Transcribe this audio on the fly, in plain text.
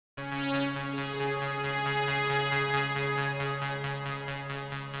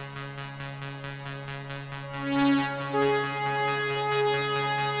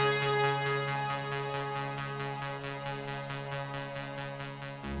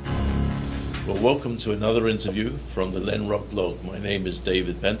Well, welcome to another interview from the Lenrock blog. My name is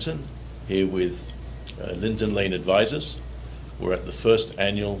David Benton, here with Linden Lane Advisors. We're at the first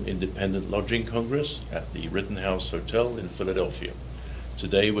annual Independent Lodging Congress at the Rittenhouse Hotel in Philadelphia.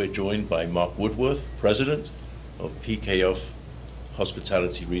 Today we're joined by Mark Woodworth, President of PKF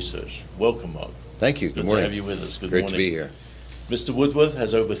Hospitality Research. Welcome, Mark. Thank you. Good morning. to have you with us. Good Great morning. to be here. Mr. Woodworth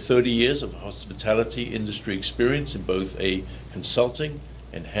has over 30 years of hospitality industry experience in both a consulting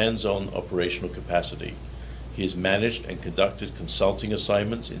and hands-on operational capacity. He has managed and conducted consulting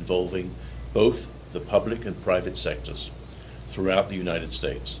assignments involving both the public and private sectors throughout the United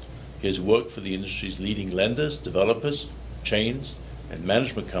States. He has worked for the industry's leading lenders, developers, chains, and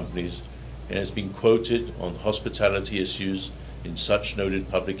management companies, and has been quoted on hospitality issues in such noted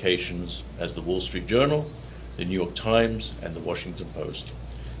publications as the Wall Street Journal, the New York Times, and the Washington Post.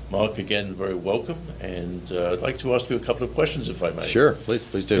 Mark, again, very welcome, and I'd like to ask you a couple of questions, if I may. Sure, please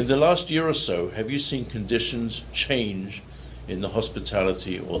do. In the last year or so, have you seen conditions change in the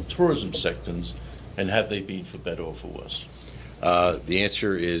hospitality or tourism sectors, and have they been for better or for worse? The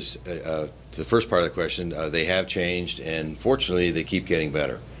answer is, to the first part of the question, they have changed, and fortunately, they keep getting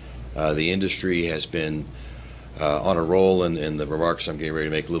better. The industry has been on a roll, and the remarks I'm getting ready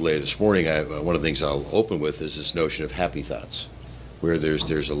to make a little later this morning, one of the things I'll open with is this notion of happy thoughts, where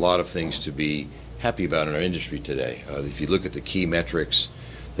there's a lot of things to be happy about in our industry today. If you look at the key metrics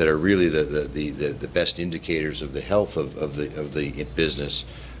that are really the best indicators of the health of the business,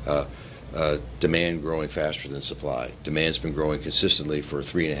 demand growing faster than supply. Demand's been growing consistently for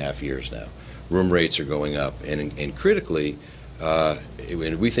 3.5 years now. Room rates are going up, and critically,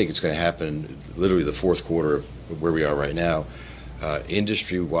 and we think it's going to happen literally the fourth quarter of where we are right now,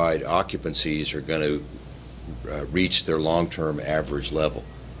 industry-wide occupancies are going to reach their long-term average level.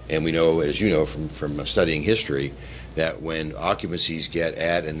 And we know, as you know from studying history, that when occupancies get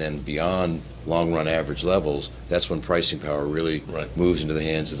at and then beyond long-run average levels, that's when pricing power really moves into the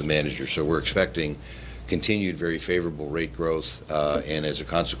hands of the manager. So we're expecting continued very favorable rate growth, and as a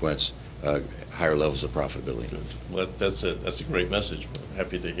consequence, higher levels of profitability. Good. Well, that's a great message. I'm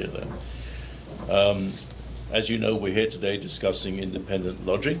happy to hear that. As you know, we're here today discussing independent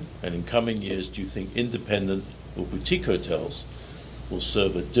lodging, and in coming years, do you think independent or boutique hotels will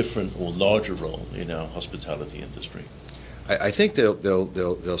serve a different or larger role in our hospitality industry? I think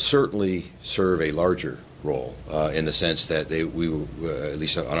they'll certainly serve a larger role in the sense that at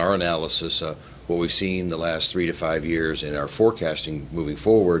least on our analysis, what we've seen the last 3 to 5 years in our forecasting moving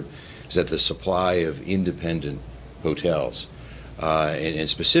forward is that the supply of independent hotels, and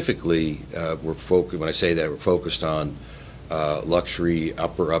specifically, when I say that, we're focused on luxury,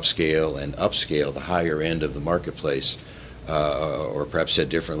 upper upscale, and upscale, the higher end of the marketplace, or perhaps said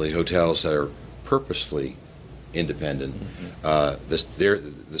differently, hotels that are purposefully independent.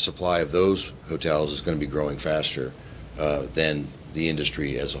 The supply of those hotels is going to be growing faster than the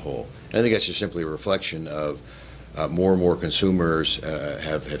industry as a whole. And I think that's just simply a reflection of more and more consumers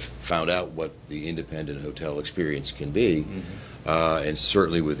have found out what the independent hotel experience can be. And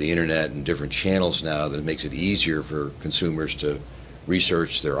certainly with the internet and different channels now, that it makes it easier for consumers to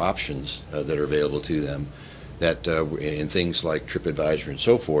research their options that are available to them, that in things like TripAdvisor and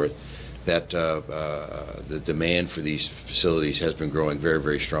so forth, that the demand for these facilities has been growing very,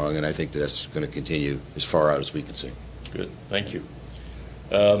 very strong, and I think that's going to continue as far out as we can see. Good, thank you.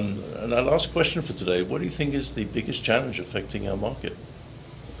 And our last question for today, what do you think is the biggest challenge affecting our market?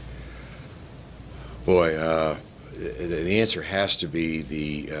 Boy, the answer has to be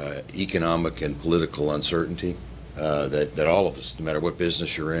the economic and political uncertainty that all of us, no matter what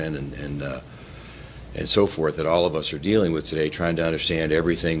business you're in and so forth, that all of us are dealing with today, trying to understand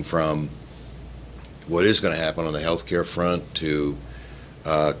everything from what is going to happen on the healthcare front to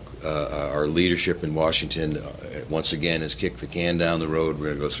our leadership in Washington once again has kicked the can down the road. We're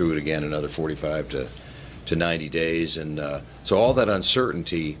going to go through it again another 45 to 90 days, and so all that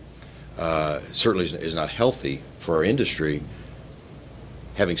uncertainty certainly is not healthy for our industry.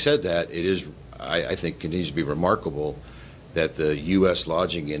 Having said that, it is, I think, continues to be remarkable that the U.S.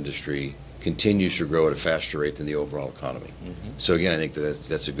 lodging industry continues to grow at a faster rate than the overall economy. So again, I think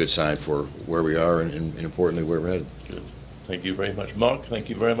that's a good sign for where we are and importantly where we're headed. Good. Thank you very much, Mark. Thank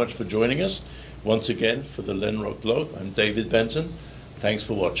you very much for joining us. Once again, for the Lenrock blog, I'm David Benton. Thanks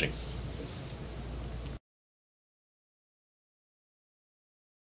for watching.